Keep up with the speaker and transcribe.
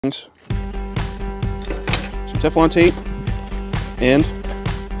some Teflon tape, and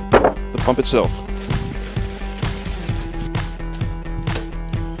the pump itself.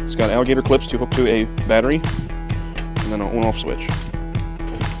 It's got alligator clips to hook to a battery, and then an on-off switch.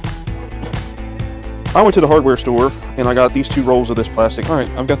 I went to the hardware store, and I got these two rolls of this plastic. Alright,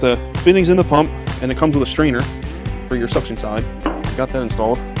 I've got the fittings in the pump, and it comes with a strainer for your suction side. Got that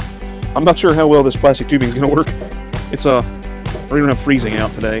installed. I'm not sure how well this plastic tubing is going to work. It's we don't have freezing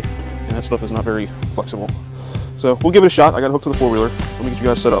out today, and that stuff is not very flexible. So we'll give it a shot. I got it hooked to the four-wheeler. Let me get you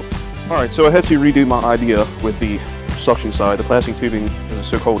guys set up. Alright, so I had to redo my idea with the suction side. The plastic tubing, because it's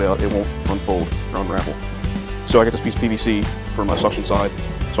so cold out, it won't unfold or unravel. So I got this piece of PVC for my suction side.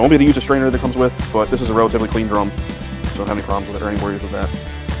 So I won't be able to use a strainer that comes with, but this is a relatively clean drum, so I don't have any problems with it or any worries with that.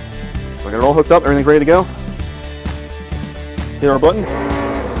 So I got it all hooked up, everything's ready to go. Hit our button.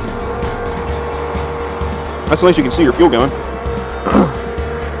 That's nice, you can see your fuel going.